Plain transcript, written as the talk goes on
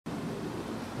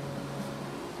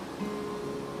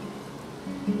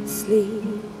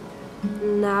Sleep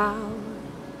now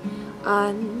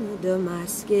under my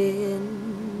skin.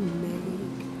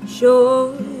 Make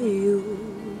sure you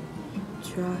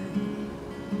try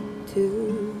to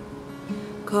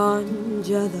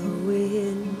conjure the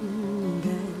wind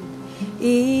and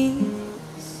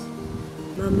ease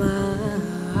my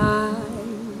mind.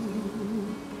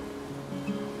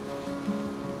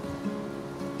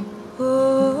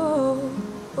 Oh,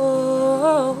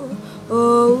 oh,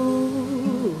 oh.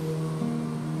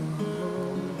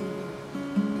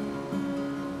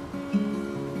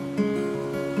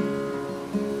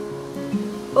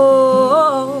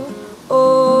 Oh,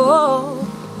 oh,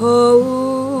 oh.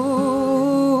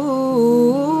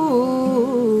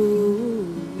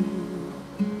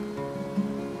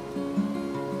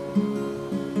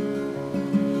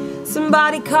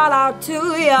 Somebody call out to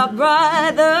your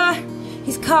brother.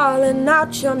 He's calling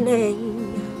out your name.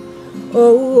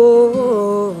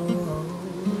 Oh,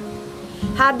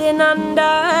 hiding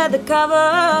under the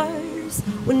covers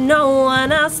with no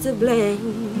one else to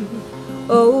blame.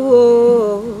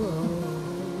 Oh,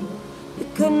 you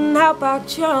couldn't help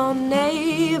out your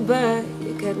neighbor.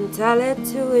 You couldn't tell it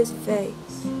to his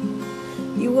face.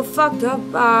 You were fucked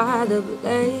up by the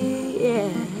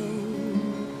blame.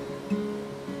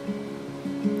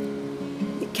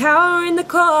 You cower in the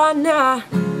corner,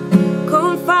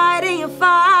 confide in your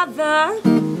father.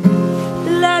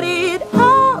 Let it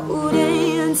out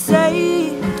and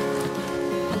say,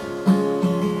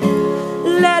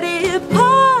 let it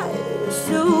pass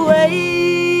away.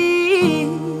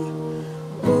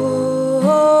 Oh,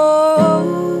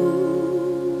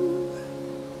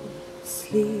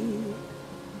 sleep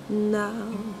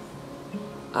now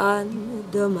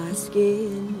under my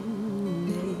skin.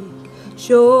 Make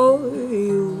sure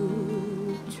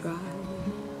you try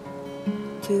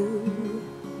to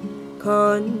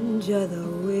conjure the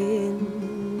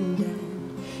wind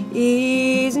and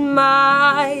ease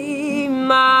my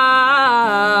mind.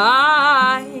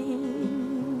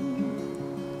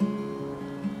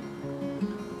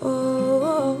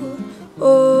 Oh,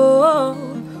 oh,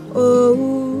 oh.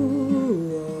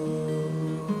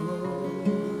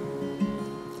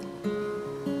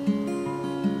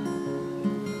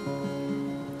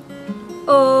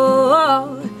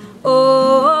 Oh,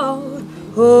 oh,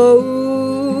 oh,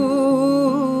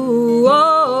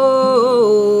 oh.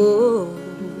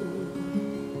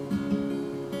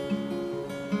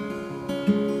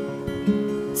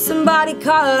 Somebody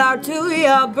call out to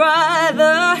your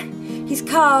brother. He's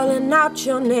calling out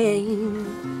your name.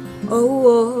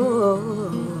 Oh,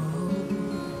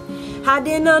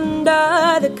 hiding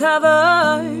under the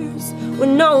covers with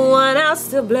no one else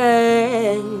to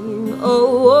blame.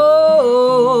 Oh,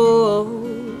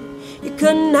 you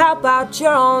couldn't help out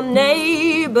your own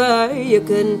neighbor. You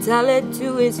couldn't tell it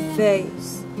to his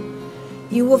face.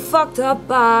 You were fucked up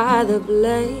by the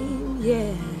blame,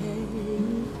 yeah.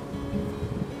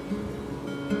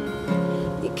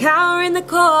 You cower in the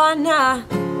corner,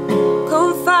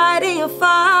 confide in your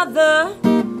father.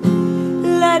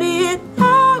 Let it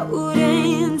out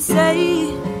and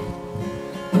say,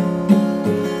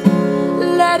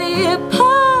 let it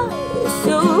pass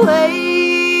away.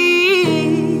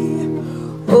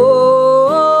 Oh,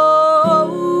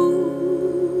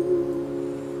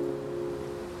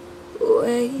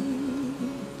 wait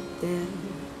there,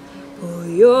 pull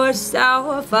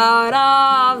yourself out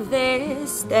of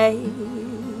this state,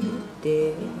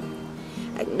 dear.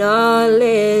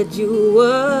 Acknowledge you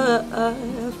were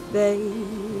fake.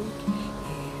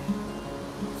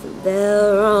 From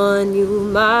there on you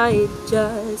might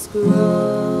just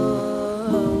grow.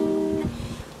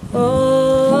 Oh,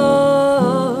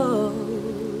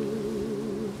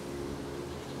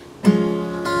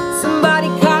 somebody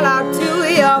call out to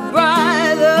your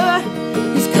brother.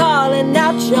 He's calling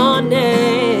out your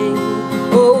name.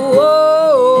 Oh,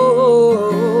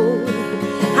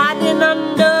 hiding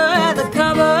under the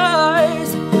covers,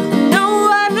 no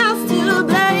one else to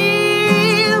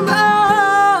blame.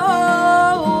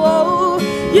 Oh,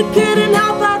 you couldn't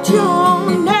help out your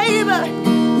own neighbor.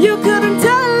 You couldn't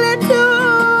tell it to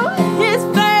his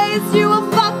face. You were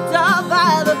fucked up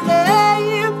by the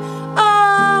blame.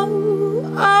 Oh,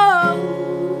 oh.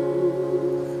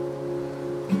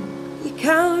 You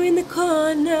cower in the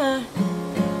corner,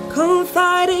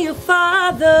 confide in your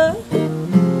father.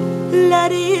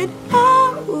 Let it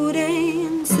out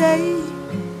and say,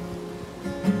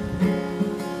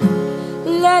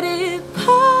 let it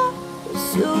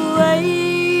pass away.